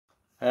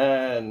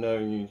Hello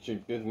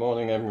YouTube, good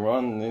morning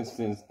everyone. This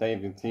is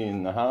David T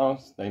in the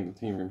house, David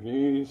T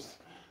Reviews.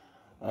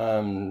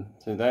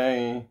 This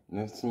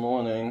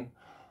morning,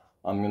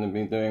 I'm going to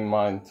be doing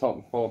my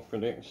top 4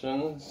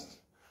 predictions.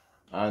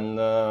 And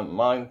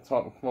my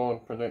top 4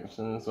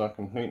 predictions are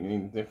completely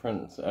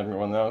different to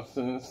everyone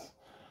else's.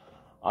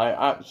 I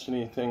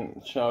actually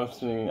think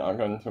Chelsea are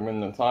going to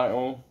win the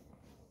title.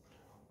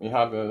 We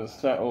have a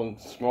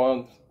settled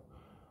squad.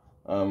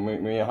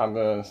 We have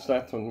a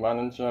settled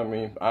manager.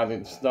 We've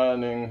added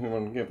Sterling, who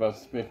will give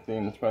us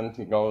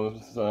 15-20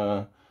 goals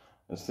a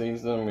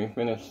season. We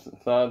finished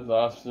third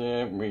last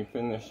year. We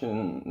finish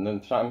in the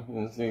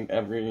Champions League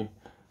every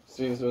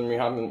season. We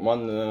haven't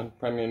won the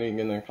Premier League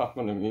in a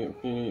couple of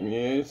few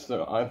years,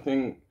 so I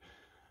think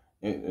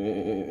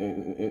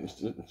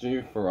it's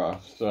due for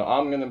us. So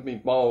I'm going to be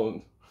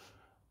bold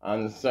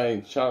and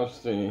say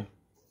Chelsea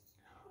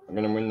are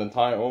going to win the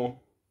title.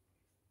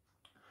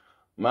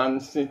 Man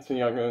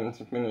City are going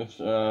to finish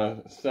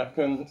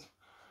second.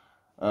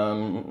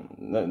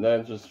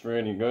 They're just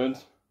really good.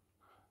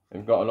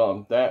 They've got a lot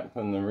of depth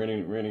and a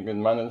really, really good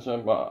manager,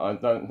 but I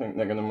don't think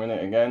they're going to win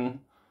it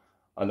again.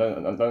 I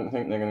don't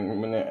think they're going to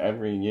win it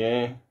every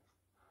year.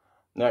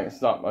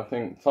 Next up, I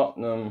think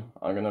Tottenham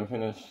are going to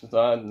finish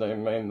third. They've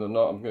made a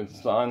lot of good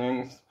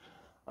signings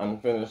and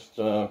finished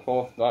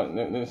fourth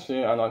this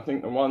year. And I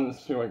think the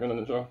ones who are going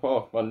to drop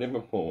off are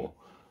Liverpool,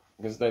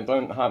 because they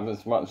don't have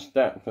as much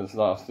depth as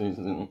last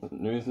season.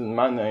 Losing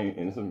Mane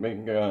is a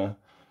big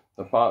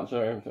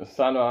departure. If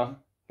Salah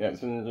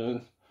gets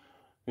injured,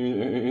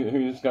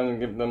 who's going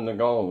to give them the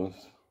goals?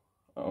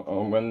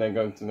 Or when they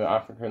go to the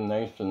African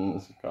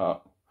Nations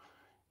Cup,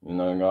 you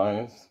know,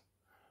 guys,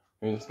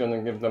 who's going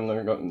to give them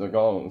the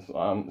goals?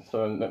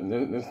 So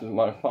this is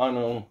my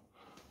final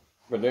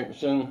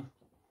prediction.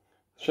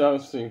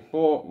 Chelsea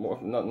 4,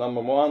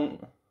 number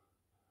 1.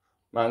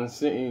 Man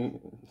City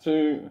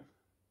 2.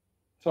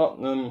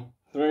 Tottenham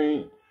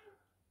 3,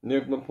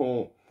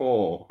 Liverpool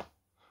 4.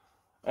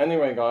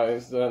 Anyway,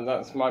 guys,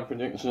 that's my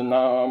prediction.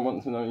 Now I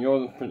want to know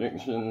your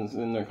predictions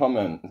in the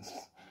comments.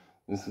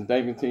 This is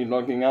David T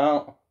logging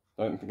out.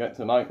 Don't forget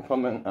to like,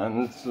 comment,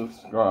 and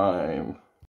subscribe.